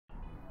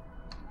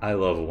I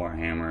love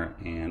Warhammer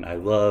and I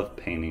love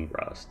painting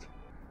rust.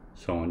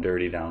 So when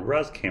Dirty Down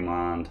Rust came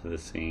on to the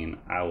scene,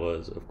 I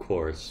was, of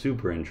course,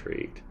 super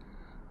intrigued.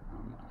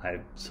 I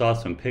saw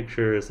some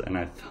pictures and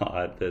I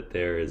thought that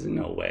there is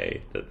no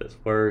way that this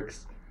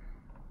works.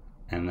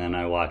 And then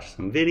I watched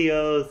some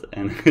videos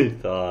and I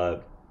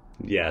thought,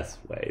 yes,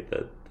 wait,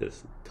 that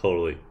this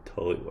totally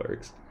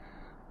works.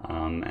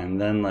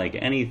 And then, like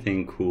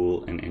anything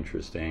cool and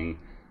interesting,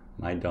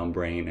 my dumb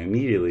brain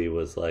immediately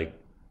was like,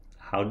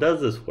 how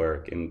does this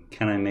work and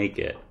can I make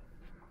it?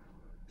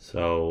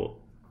 So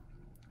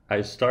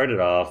I started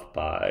off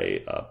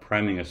by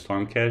priming a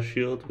Stormcast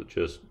shield with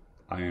just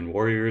Iron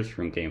Warriors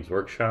from Games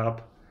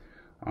Workshop.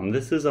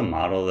 This is a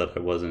model that I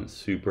wasn't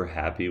super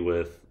happy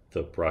with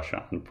the brush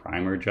on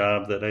primer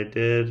job that I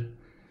did.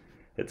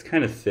 It's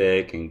kind of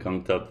thick and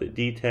gunked up the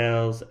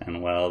details,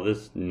 and while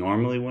this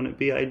normally wouldn't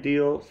be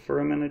ideal for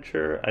a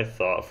miniature, I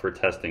thought for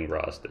testing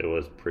rust it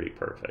was pretty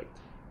perfect.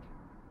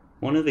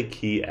 One of the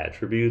key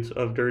attributes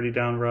of Dirty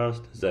Down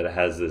Rust is that it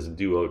has this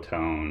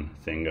duotone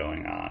thing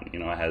going on. You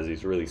know, it has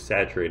these really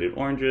saturated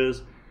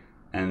oranges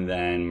and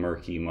then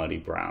murky, muddy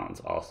browns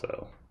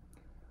also.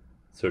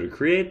 So to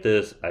create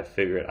this, I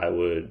figured I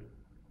would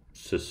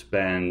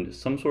suspend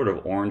some sort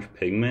of orange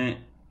pigment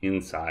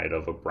inside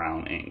of a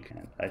brown ink.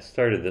 And I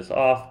started this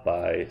off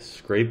by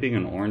scraping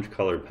an orange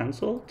colored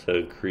pencil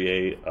to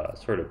create a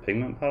sort of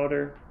pigment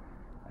powder.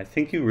 I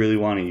think you really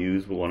want to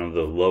use one of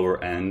the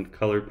lower end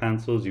colored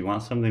pencils. You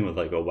want something with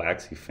like a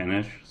waxy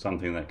finish,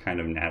 something that kind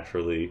of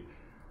naturally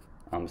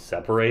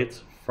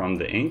separates from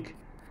the ink.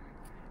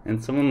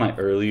 In some of my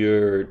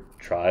earlier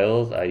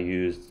trials, I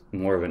used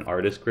more of an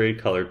artist grade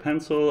colored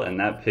pencil, and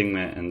that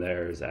pigment in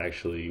there is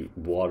actually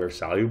water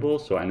soluble,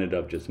 so I ended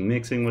up just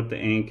mixing with the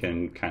ink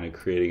and kind of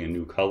creating a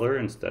new color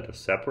instead of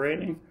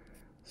separating.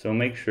 So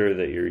make sure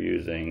that you're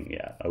using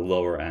a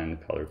lower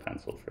end colored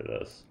pencil for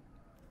this.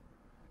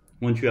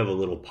 Once you have a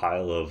little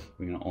pile of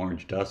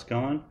orange dust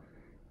going,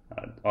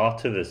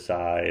 off to the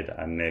side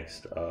I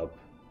mixed up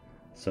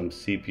some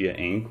sepia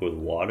ink with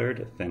water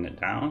to thin it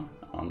down.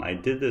 I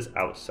did this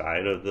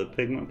outside of the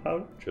pigment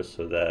powder just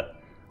so that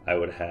I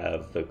would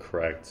have the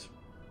correct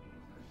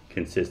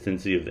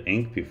consistency of the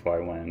ink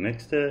before I went and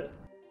mixed it.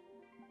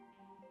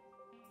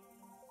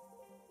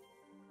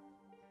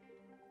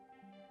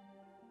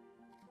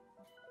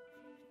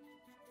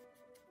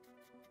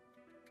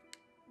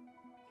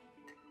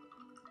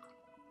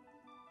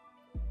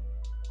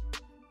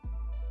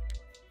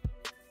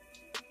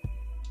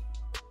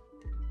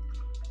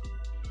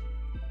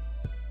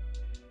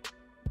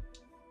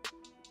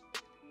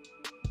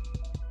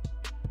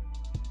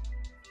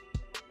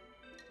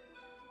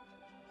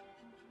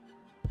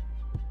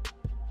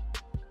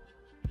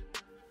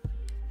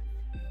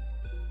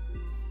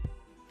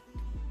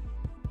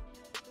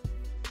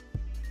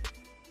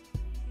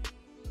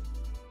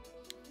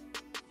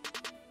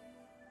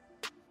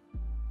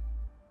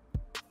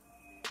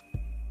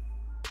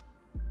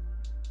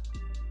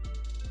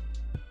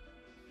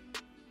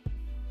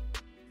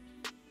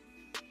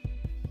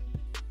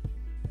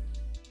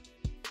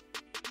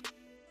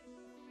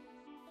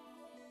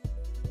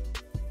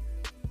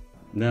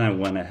 Then I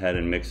went ahead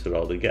and mixed it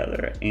all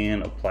together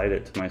and applied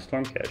it to my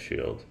Stormcast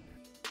shield.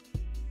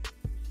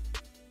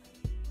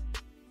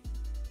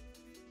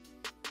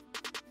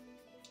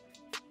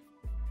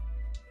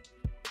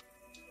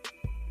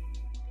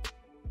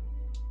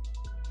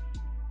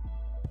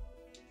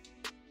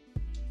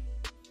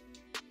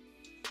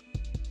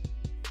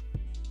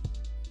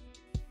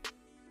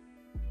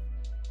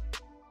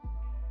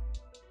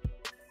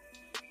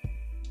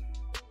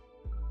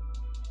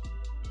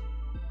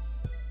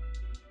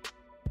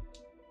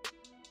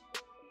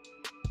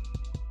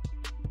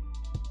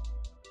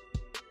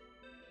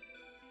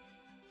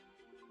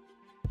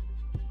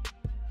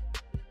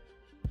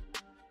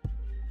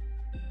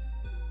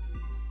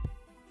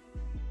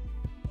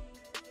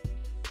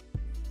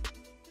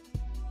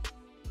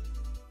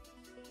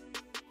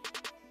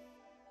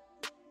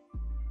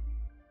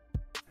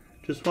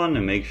 Just wanted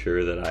to make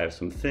sure that I have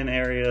some thin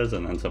areas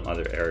and then some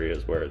other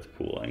areas where it's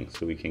pooling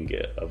so we can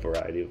get a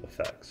variety of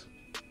effects.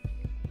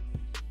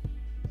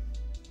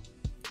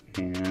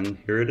 And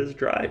here it is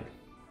dried.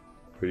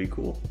 Pretty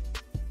cool.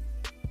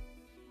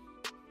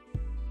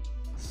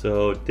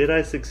 So did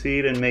I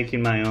succeed in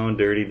making my own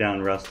Dirty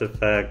Down Rust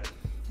effect?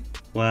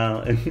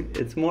 Well,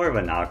 it's more of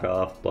a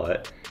knockoff,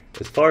 but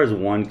as far as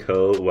one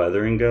coat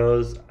weathering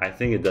goes, I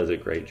think it does a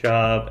great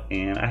job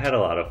and I had a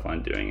lot of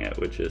fun doing it,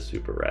 which is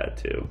super rad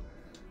too.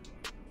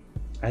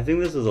 I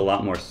think this is a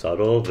lot more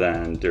subtle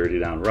than Dirty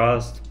Down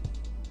Rust,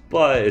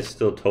 but it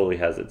still totally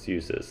has its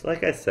uses.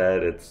 Like I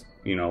said, it's,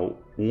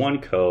 one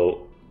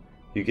coat,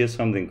 you get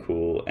something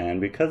cool,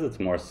 and because it's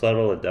more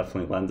subtle, it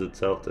definitely lends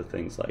itself to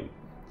things like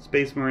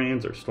Space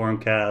Marines or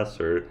Stormcasts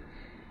or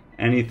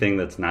anything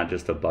that's not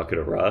just a bucket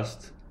of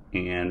rust.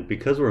 And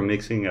because we're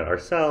mixing it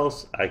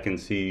ourselves, I can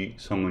see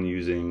someone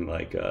using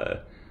like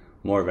a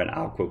more of an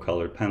aqua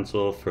colored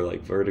pencil for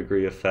like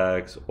verdigris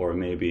effects, or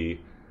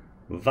maybe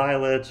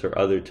violets or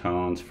other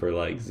tones for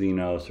like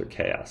Xenos or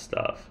Chaos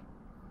stuff.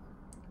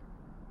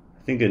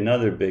 I think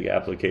another big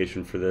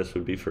application for this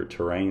would be for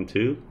terrain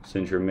too.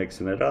 Since you're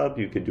mixing it up,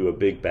 you could do a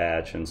big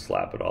batch and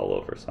slap it all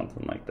over,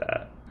 something like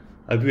that.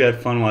 I hope you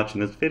had fun watching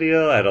this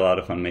video. I had a lot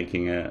of fun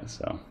making it,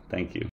 so thank you.